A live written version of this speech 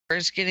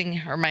is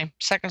getting, or my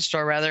second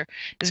store rather,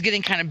 is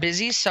getting kind of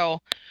busy.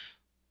 So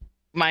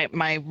my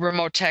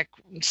remote tech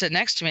sitting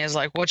next to me is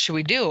like, what should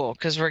we do?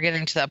 Because we're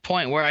getting to that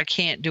point where I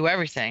can't do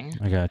everything.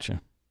 I got you.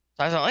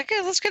 So I thought, like,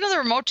 okay, let's get another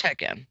remote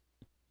tech in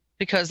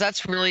because that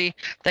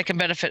can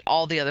benefit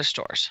all the other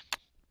stores.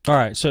 All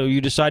right, so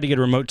you decide to get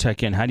a remote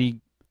tech in.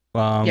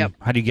 Yep.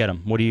 How do you get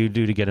them? What do you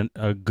do to get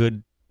a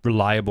good,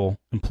 reliable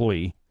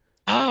employee?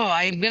 Oh,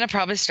 I'm gonna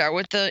probably start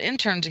with the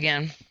interns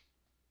again.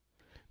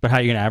 But how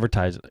are you gonna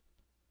advertise it?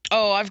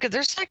 Oh,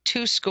 there's like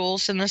two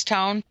schools in this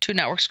town, two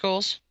network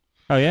schools.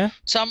 Oh yeah,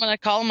 So I'm gonna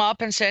call them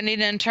up and say I need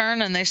an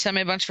intern, and they send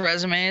me a bunch of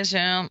resumes.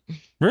 Yeah,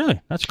 really?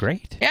 That's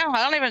great. yeah.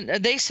 I don't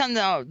even. They send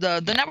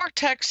the network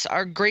techs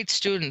are great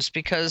students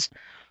because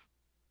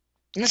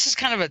this is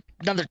kind of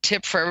another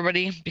tip for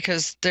everybody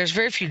because there's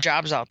very few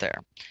jobs out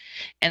there,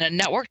 and a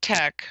network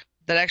tech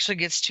that actually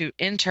gets to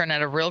intern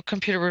at a real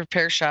computer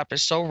repair shop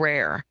is so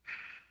rare.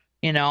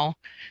 You know,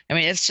 I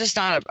mean, it's just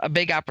not a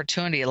big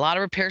opportunity. A lot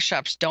of repair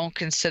shops don't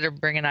consider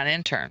bringing on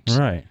interns,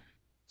 Right.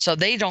 so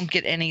they don't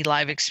get any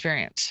live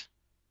experience.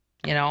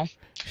 You know,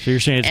 So you're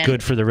saying it's and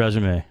good for the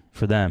resume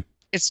for them?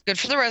 it's good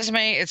for the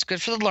resume, it's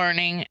good for the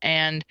learning,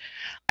 and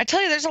I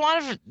tell you, there's a lot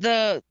of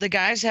the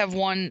guys have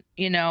one,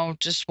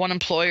 just one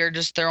employer,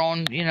 just their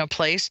own,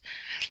 place.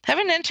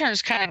 Having an intern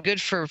is kind of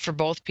good for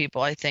both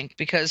people, I think,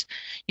 because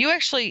you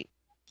actually,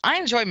 I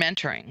enjoy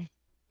mentoring,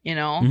 you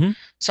know. Hmm.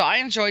 So I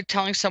enjoy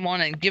telling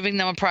someone and giving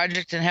them a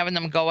project and having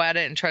them go at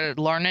it and try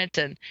to learn it,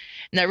 and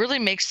that really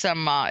makes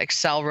them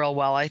excel real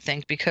well, I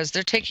think, because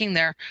they're taking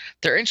their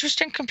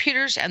interest in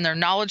computers and their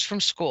knowledge from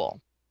school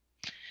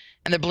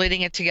and they're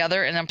bleeding it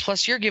together. And then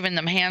plus you're giving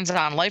them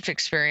hands-on life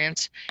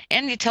experience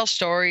and you tell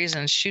stories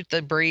and shoot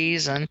the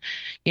breeze and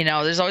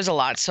there's always a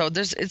lot. So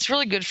it's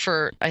really good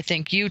for I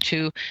think you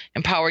to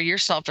empower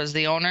yourself as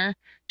the owner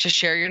to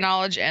share your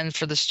knowledge and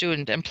for the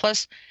student. And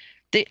plus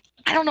they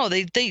I don't know,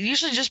 they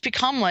usually just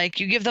become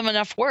like you give them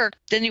enough work,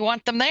 then you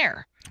want them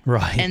there.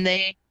 Right. And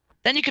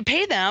then you can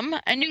pay them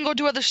and you can go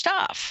do other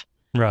stuff.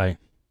 Right. Right.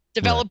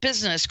 Develop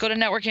business, go to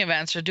networking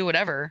events or do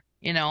whatever.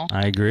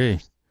 I agree.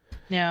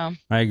 Yeah.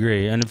 I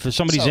agree. And if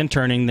somebody's So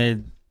interning,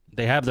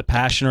 they have the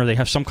passion or they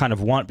have some kind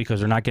of want because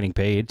they're not getting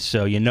paid.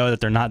 So you know that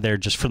they're not there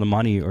just for the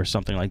money or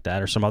something like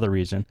that or some other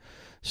reason.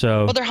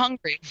 So Well, they're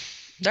hungry.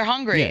 They're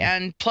hungry. yeah.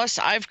 And plus,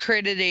 I've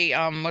created a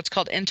what's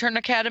called Intern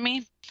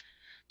Academy.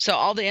 So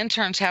all the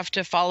interns have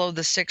to follow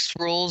the six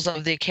rules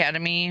of the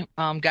academy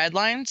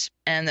guidelines,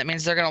 and that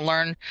means they're going to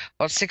learn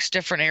about six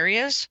different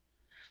areas,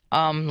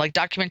 like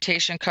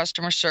documentation,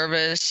 customer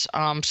service,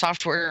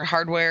 software,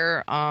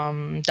 hardware,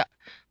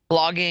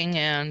 blogging,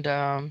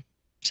 and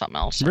something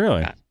else. I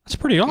Really? forgot. That's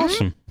pretty Mhm.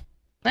 awesome.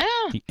 Yeah,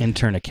 The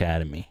Intern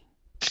Academy.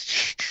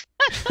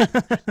 Did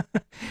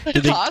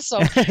it's they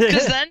awesome.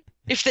 Because then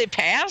if they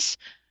pass,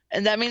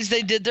 and that means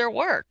they did their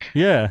work,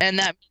 Yeah. and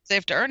that means they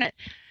have to earn it.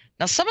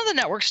 Now, some of the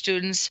network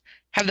students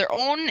have their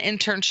own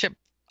internship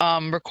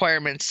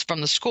requirements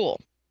from the school,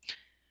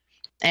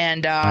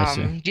 and I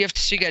see.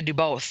 so you got to do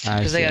both I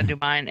because they see. got to do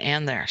mine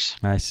and theirs.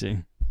 I see.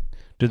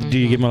 Do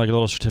you Hmm. give them like a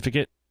little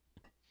certificate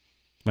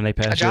when they A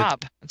pass it?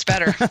 job, it's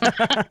better.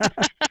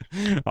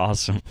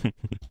 Awesome.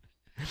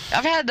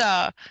 I've had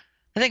I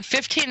think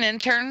 15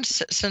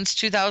 interns since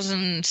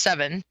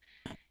 2007,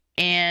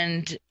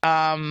 and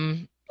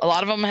a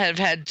lot of them have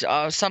had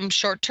some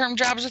short-term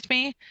jobs with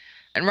me.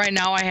 And right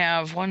now I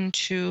have one,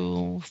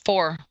 two,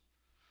 four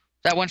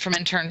that went from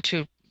intern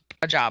to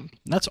a job.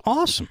 That's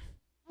awesome.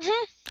 Hmm.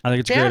 I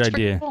think it's a Yeah, great it's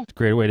pretty idea. cool. It's a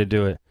great way to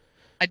do it.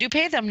 I do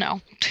pay them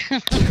now. They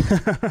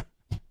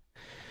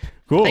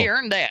Cool.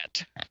 earned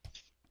that.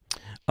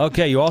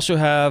 Okay, you also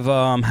have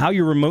how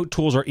your remote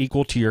tools are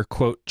equal to your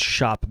quote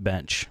shop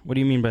bench. What do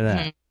you mean by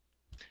that? Mhm.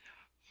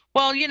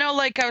 Well,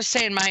 like I was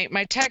saying,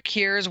 my tech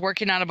here is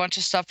working on a bunch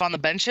of stuff on the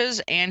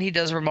benches, and he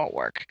does remote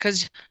work.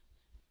 Because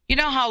you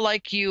know how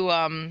like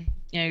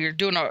you're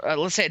doing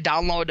let's say a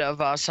download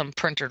of some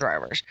printer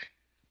drivers.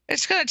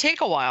 It's gonna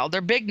take a while.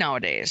 They're big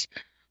nowadays.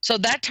 So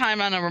that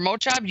time on a remote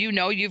job,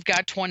 you've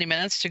got 20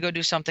 minutes to go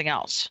do something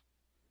else.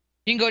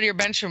 You can go to your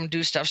bench room and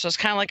do stuff. So it's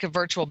kind of like a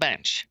virtual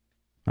bench,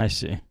 I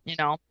see.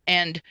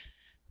 And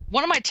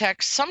one of my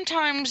techs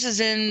sometimes is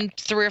in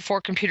three or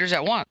four computers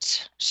at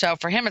once. So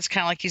for him, it's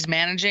kind of like he's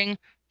managing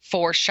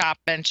four shop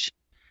bench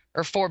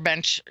or four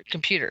bench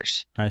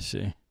computers, I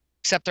see.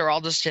 except they're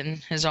all just in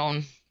his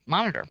own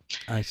monitor.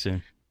 I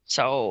see.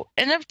 So,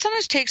 and it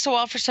sometimes takes a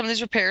while for some of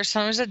these repairs,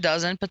 sometimes it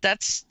doesn't, but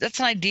that's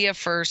an idea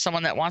for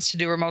someone that wants to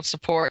do remote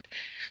support,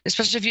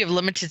 especially if you have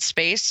limited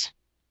space.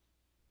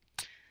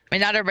 I mean,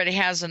 not everybody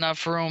has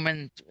enough room,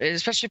 and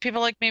especially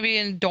people like maybe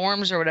in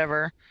dorms or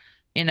whatever,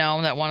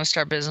 that want to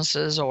start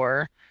businesses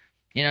or,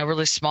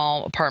 really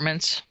small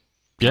apartments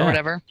or Yeah,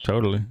 whatever.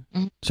 totally.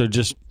 Mhm. So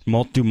just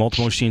do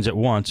multiple machines at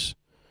once,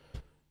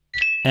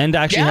 and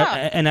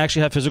Yeah.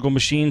 actually have physical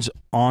machines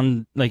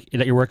on like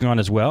that you're working on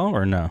as well,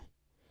 or no?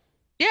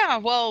 Yeah.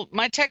 Well,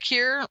 my tech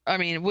here, I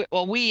mean,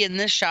 we in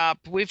this shop,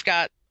 we've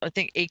got, I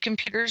think, 8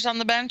 computers on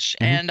the bench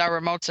Hmm. and our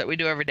remotes that we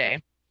do every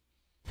day.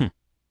 Hmm. And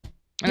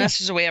Yeah. that's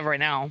just what we have right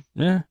now.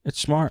 Yeah, it's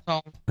smart.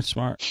 So, It's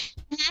smart.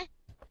 mhm.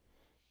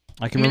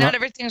 I I can mean, not remember.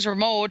 everything's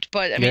remote,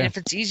 but I mean, Yeah. if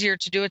it's easier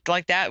to do it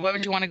like that, why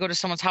would you want to go to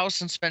someone's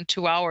house and spend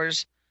 2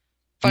 hours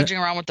N- fudging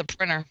around with the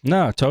printer?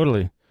 No,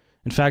 totally.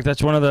 In fact,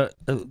 that's one of the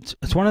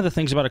it's one of the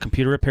things about a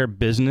computer repair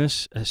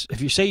business.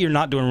 If you say you're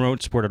not doing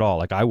remote support at all,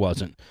 like I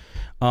wasn't,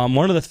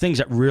 one of the things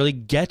that really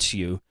gets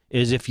you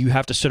is if you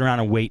have to sit around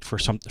and wait for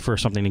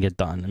something to get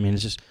done. I mean,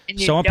 it's just And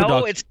so you know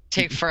unproductive. it's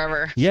take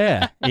forever.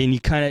 Yeah, and you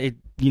kind of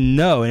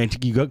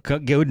and you go a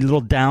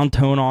little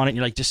downtone on it. And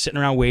you're like just sitting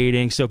around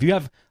waiting. So if you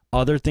have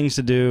other things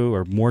to do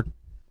or more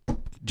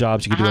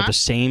jobs you can do at Uh-huh. the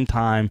same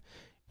time,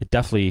 it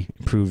definitely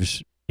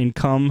improves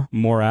income,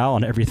 morale,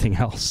 and everything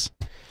else.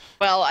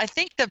 Well, I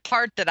think the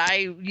part that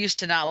I used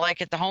to not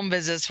like at the home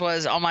visits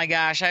was, oh my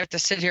gosh, I have to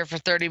sit here for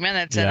 30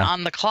 minutes and Yeah.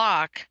 on the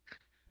clock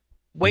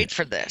wait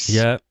for this.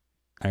 Yeah,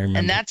 I And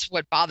remember. that's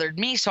what bothered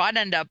me. So I'd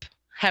end up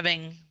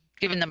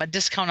giving them a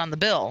discount on the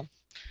bill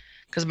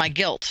because of my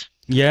guilt.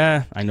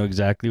 Yeah, I know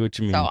exactly what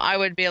you mean. So I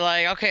would be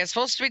like, okay, it's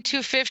supposed to be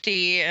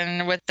 250,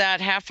 and with that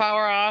half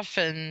hour off,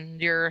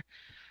 and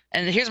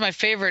here's my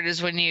favorite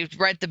is when you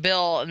write the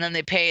bill and then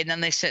they pay and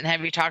then they sit and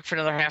have you talk for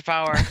another half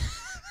hour.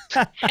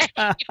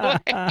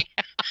 Anyway,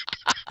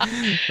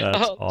 That's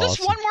just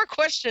awesome. one more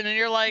question, and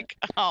you're like,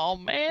 oh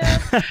man.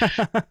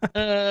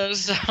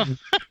 So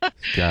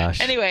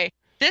Gosh. anyway,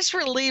 this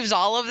relieves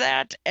all of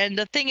that. And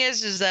the thing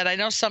is that I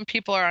know some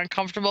people are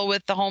uncomfortable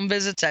with the home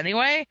visits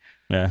anyway.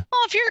 Yeah.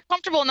 Well, if you're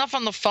comfortable enough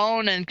on the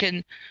phone and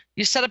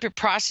you set up your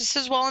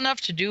processes well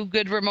enough to do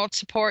good remote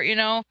support,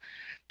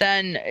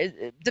 then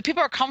the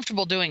people are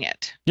comfortable doing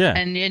it. Yeah.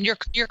 And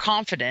you're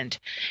confident.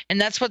 And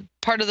that's what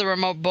part of the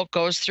remote book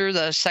goes through.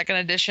 The second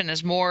edition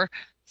is more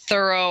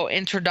thorough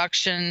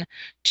introduction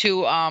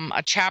to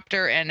a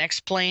chapter and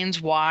explains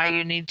why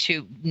you need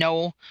to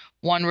know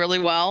one really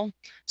well.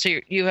 So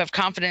you have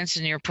confidence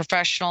in your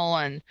professional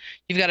and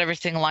you've got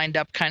everything lined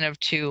up kind of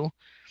to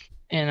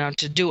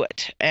do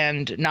it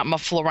and not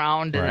muffle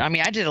around. And Right. I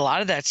mean, I did a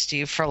lot of that,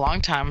 Steve, for a long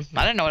time.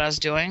 I didn't know what I was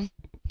doing.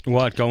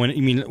 What,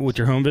 you mean with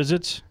your home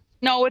visits?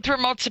 No, with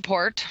remote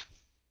support.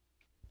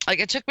 Like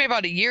it took me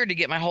about a year to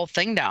get my whole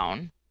thing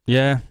down,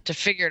 Yeah. to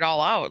figure it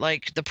all out,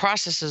 like the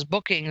processes,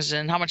 bookings,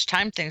 and how much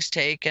time things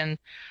take, and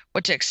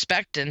what to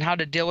expect, and how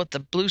to deal with the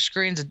blue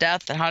screens of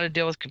death, and how to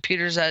deal with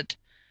computers that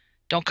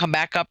don't come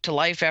back up to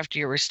life after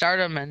you restart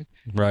them. And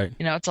Right.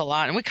 it's a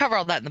lot, and we cover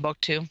all that in the book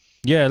too.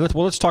 Yeah,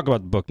 let's talk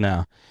about the book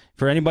now.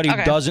 For anybody who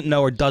Okay. doesn't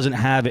know or doesn't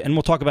have it, and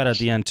we'll talk about it at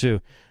the end too.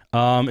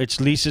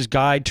 It's Lisa's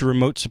Guide to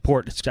Remote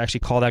Support. It's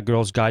actually called That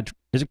Girl's Guide.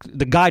 Is it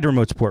the Guide to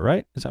Remote Support,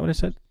 right? Is that what I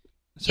said?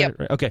 Yep.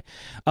 Right? Okay.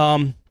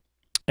 Can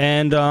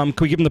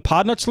we give them the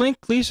Podnutz link,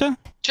 Lisa?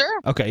 Sure.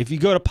 Okay. If you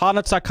go to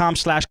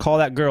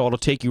podnutz.com/call-that-girl, it'll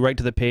take you right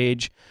to the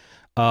page.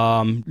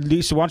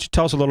 Lisa, why don't you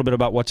tell us a little bit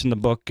about what's in the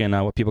book and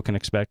what people can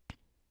expect?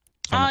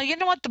 You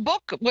know what? The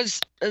book was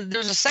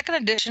there's a second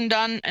edition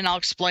done, and I'll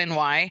explain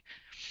why.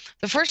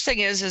 The first thing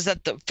is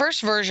that the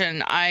first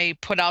version I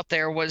put out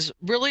there was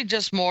really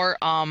just more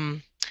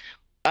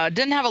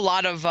didn't have a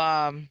lot of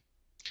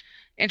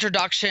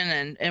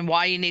introduction and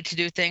why you need to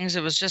do things.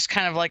 It was just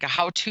kind of like a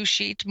how-to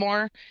sheet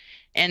more,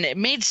 and it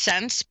made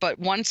sense. But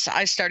once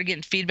I started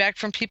getting feedback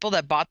from people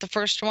that bought the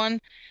first one,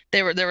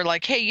 they were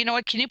like, hey, you know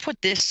what? Can you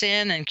put this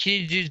in and can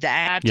you do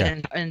that? Yeah.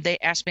 And they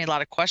asked me a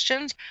lot of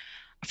questions.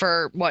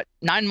 For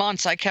 9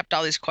 months, I kept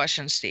all these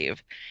questions,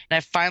 Steve, and I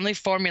finally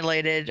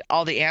formulated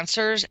all the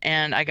answers,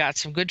 and I got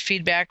some good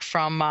feedback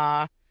from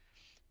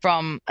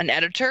an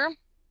editor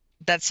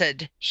that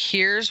said,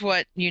 here's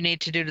what you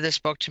need to do to this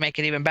book to make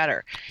it even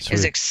better, is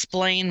Sweet.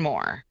 explain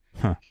more.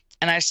 Huh.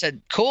 And I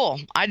said, cool.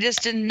 I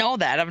just didn't know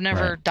that. I've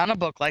never done a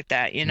book like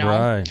that,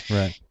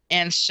 Right.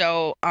 And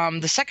so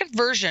the second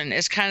version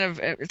is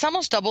it's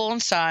almost double in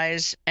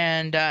size,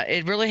 and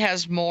it really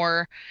has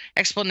more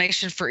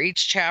explanation for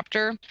each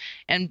chapter.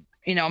 And,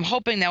 I'm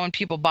hoping that when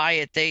people buy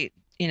it,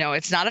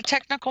 it's not a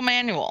technical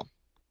manual.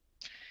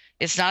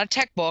 It's not a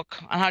tech book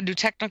on how to do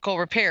technical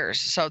repairs.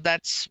 So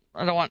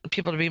I don't want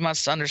people to be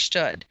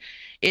misunderstood.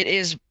 It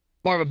is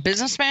more of a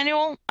business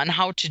manual on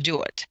how to do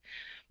it.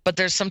 But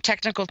there's some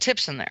technical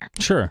tips in there.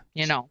 Sure.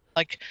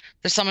 Like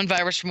there's some on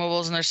virus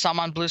removals and there's some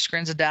on blue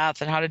screens of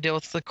death and how to deal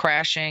with the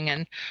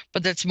crashing,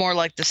 but that's more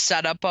like the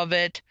setup of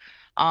it,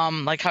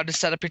 like how to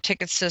set up your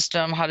ticket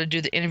system, how to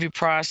do the interview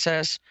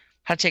process,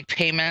 how to take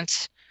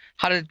payments,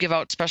 how to give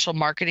out special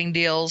marketing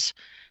deals.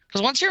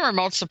 Because once you're in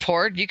remote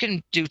support, you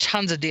can do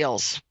tons of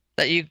deals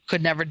that you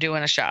could never do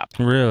in a shop.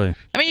 Really?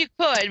 I mean, you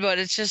could, but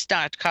it's just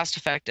not cost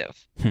effective.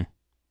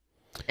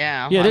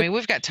 Yeah. Yeah, I mean,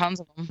 we've got tons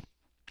of them.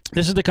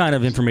 This is the kind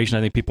of information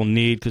I think people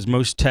need because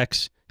most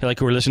techs, like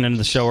who are listening to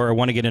the show or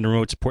want to get into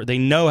remote support, they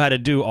know how to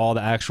do all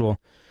the actual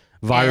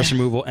virus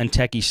removal and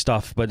techie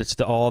stuff, but it's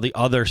all the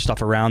other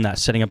stuff around that,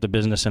 setting up the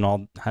business and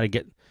all how to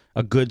get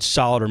a good,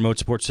 solid remote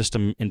support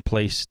system in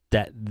place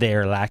that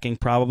they're lacking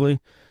probably.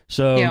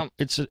 So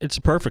it's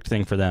a perfect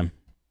thing for them.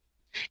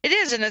 It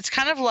is, and it's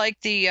kind of like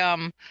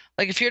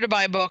like if you were to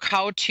buy a book,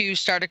 How to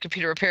Start a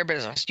Computer Repair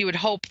Business, you would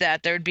hope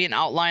that there would be an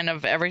outline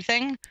of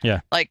everything.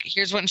 Yeah. Like,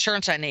 here's what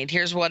insurance I need.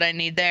 Here's what I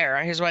need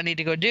there. Here's what I need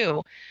to go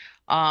do.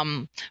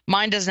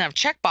 Mine doesn't have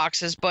check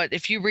boxes, but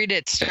if you read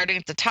it starting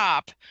at the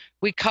top,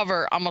 we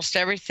cover almost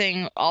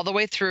everything all the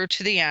way through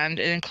to the end.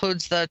 It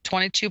includes the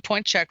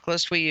 22-point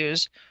checklist we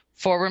use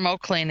for remote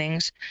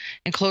cleanings,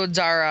 includes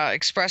our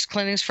express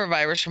cleanings for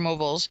virus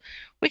removals.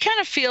 We kind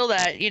of feel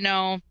that,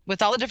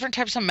 with all the different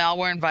types of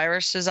malware and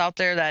viruses out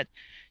there that,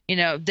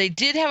 they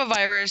did have a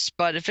virus,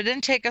 but if it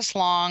didn't take us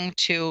long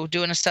to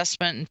do an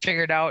assessment and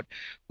figure it out,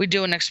 we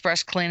do an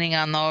express cleaning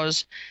on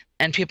those,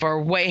 and people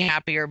are way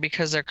happier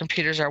because their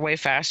computers are way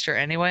faster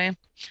anyway.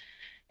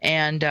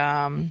 And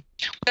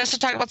we also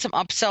talk about some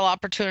upsell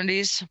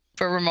opportunities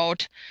for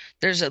remote.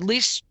 There's at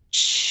least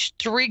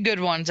 3 good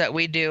ones that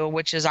we do,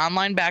 which is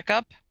online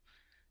backup.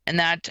 And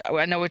that,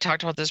 I know we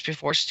talked about this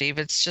before, Steve.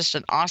 It's just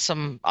an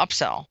awesome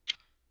upsell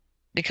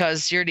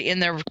because you're in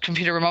their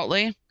computer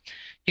remotely.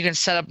 You can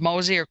set up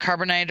Mozy or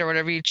Carbonite or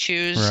whatever you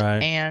choose.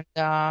 Right.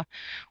 And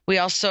we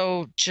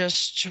also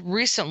just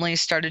recently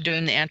started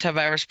doing the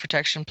antivirus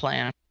protection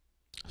plan.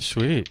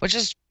 Sweet. Which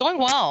is going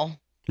well.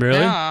 Really?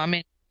 Yeah, I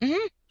mean,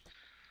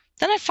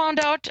 Then I found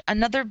out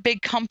another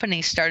big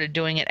company started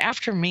doing it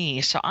after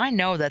me, so I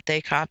know that they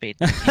copied.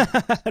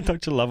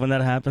 Don't you love when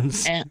that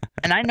happens? And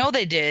I know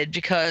they did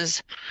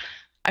because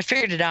I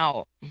figured it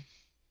out.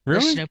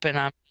 Really? They're snooping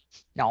on.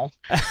 No.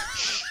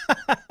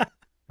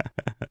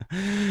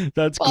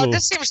 That's Well, cool. it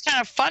just seems kind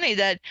of funny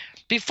that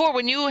before,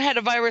 when you had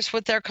a virus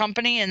with their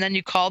company and then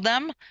you called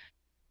them,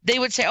 they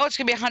would say, "Oh, it's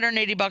gonna be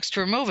 $180 to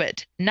remove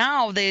it."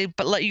 Now they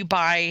let you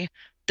buy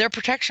their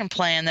protection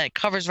plan that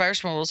covers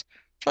virus removals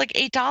for like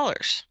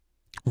 $8.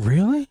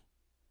 Really?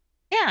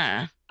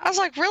 Yeah, I was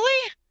like,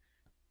 really?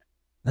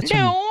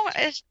 No,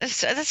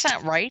 that's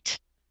not right.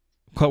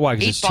 Why?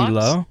 Because it's too $8?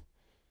 low?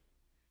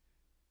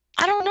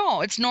 I don't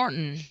know. It's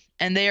Norton,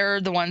 and they're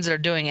the ones that are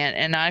doing it.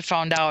 And I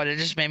found out it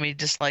just made me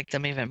dislike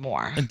them even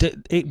more.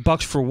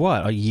 $8 for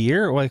what? A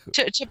year? Like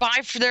To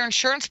buy for their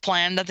insurance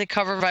plan that they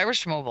cover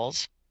virus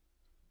removals.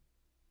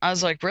 I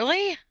was like,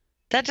 really?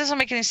 That doesn't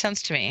make any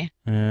sense to me.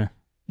 Yeah.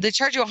 They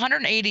charge you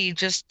 $180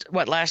 just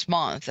last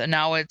month, and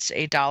now it's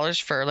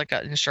 $8 for like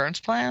an insurance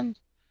plan.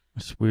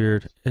 That's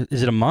weird.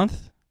 Is it a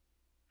month?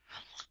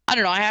 I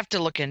don't know. I have to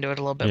look into it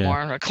a little bit more.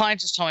 A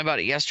client just told me about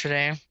it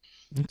yesterday.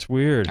 That's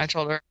weird. I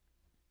told her,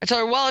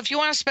 well, if you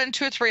want to spend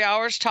 2 or 3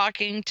 hours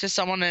talking to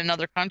someone in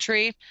another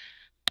country,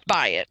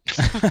 buy it.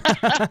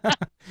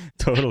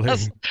 Totally. I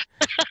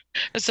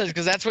said,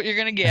 because that's what you're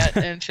going to get.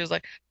 And she was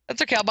like,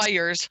 that's okay. I'll buy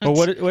yours. Well,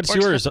 what's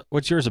yours?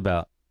 What's yours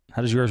about?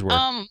 How does yours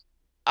work?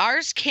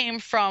 Ours came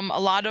from a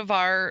lot of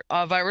our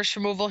virus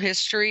removal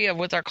history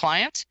with our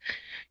clients.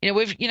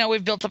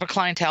 We've built up a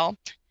clientele,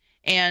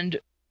 and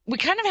we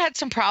kind of had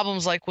some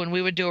problems, like when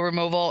we would do a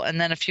removal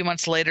and then a few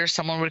months later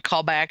someone would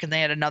call back and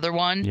they had another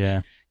one.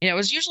 Yeah. It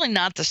was usually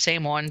not the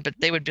same one, but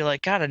they would be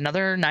like, God,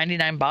 another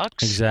 $99.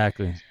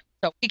 Exactly.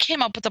 So we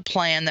came up with a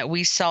plan that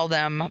we sell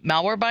them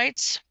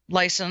Malwarebytes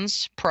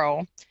License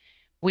Pro.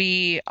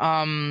 We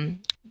send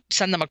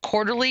them a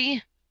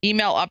quarterly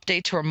email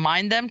update to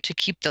remind them to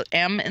keep the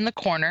M in the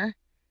corner.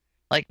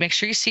 Like, make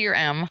sure you see your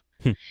M,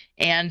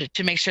 and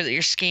to make sure that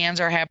your scans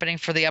are happening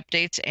for the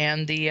updates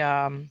and the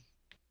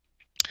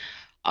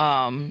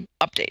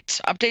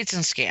updates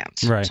and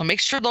scans. Right. So make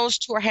sure those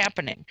 2 are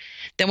happening.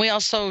 Then we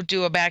also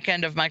do a back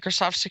end of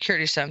Microsoft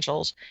Security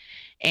Essentials,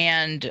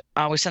 and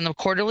we send them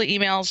quarterly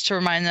emails to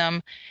remind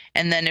them.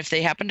 And then if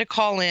they happen to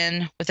call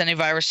in with any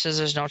viruses,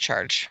 there's no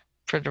charge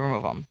to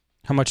remove them.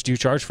 How much do you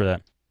charge for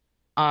that?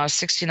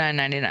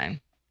 $69.99.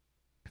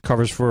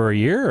 Covers for a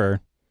year,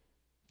 or?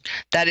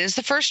 That is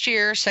the first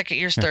year. Second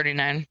year's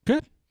 $39.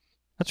 Good.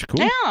 That's cool.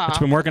 Yeah. It's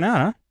been working out,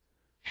 huh?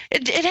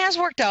 It has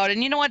worked out.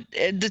 And you know what?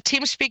 The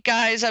TeamSpeak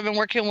guys I've been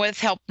working with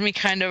helped me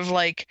kind of,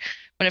 like,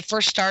 when it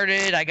first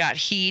started, I got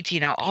heat,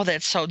 oh,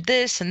 that's so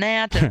this and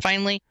that. And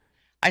finally,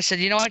 I said,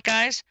 you know what,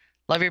 guys?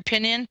 Love your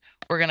opinion.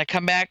 We're going to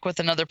come back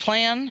with another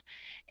plan.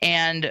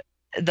 And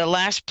the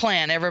last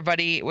plan,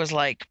 everybody was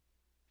like,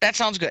 that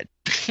sounds good.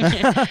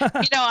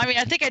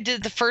 I think I did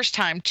it the first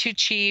time too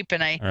cheap.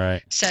 And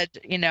I said,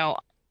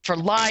 for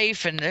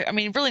life. And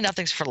really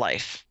nothing's for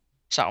life.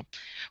 So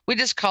we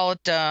just call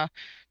it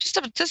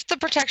just the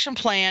protection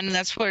plan, and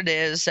that's what it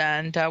is.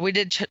 And we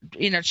did,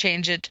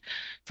 change it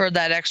for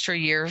that extra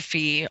year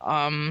fee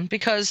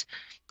because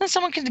then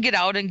someone can get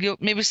out and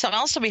maybe something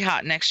else will be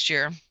hot next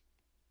year.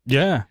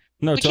 Yeah.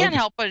 No, we can't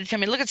help it.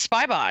 Look at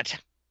Spybot.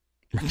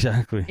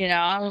 Exactly.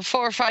 4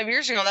 or 5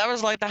 years ago, that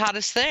was like the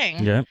hottest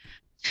thing. Yep.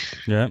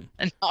 Yep.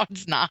 And now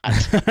it's not.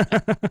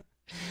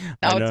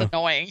 Now it's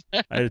annoying.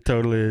 It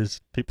totally is.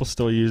 People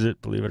still use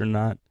it, believe it or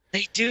not.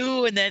 They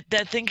do, and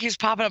that thing keeps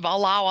popping up,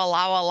 allow.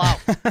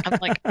 I'm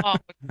like, oh,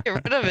 get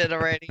rid of it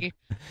already.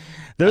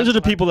 Those are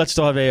the people that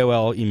still have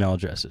AOL email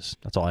addresses.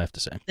 That's all I have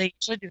to say. They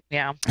usually do,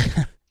 yeah.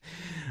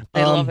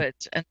 They love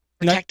it and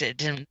protect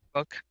it in the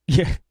book.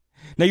 Yeah.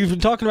 Now, you've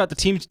been talking about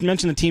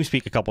mentioned the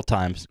TeamSpeak a couple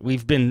times.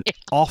 We've been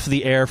off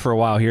the air for a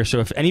while here, so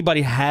if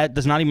anybody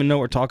does not even know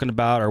what we're talking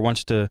about or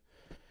wants to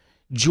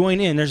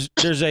join in, there's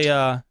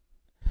a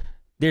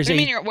there's What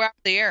do you a mean we're off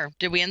the air?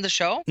 Did we end the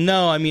show?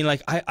 no. I mean,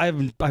 like I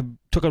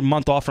took a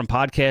month off from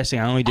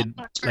podcasting. I only did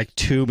That's right. like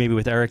 2, maybe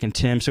with Eric and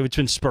Tim. So it's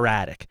been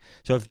sporadic.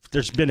 So if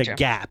there's been a Gotcha.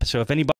 gap. So if anybody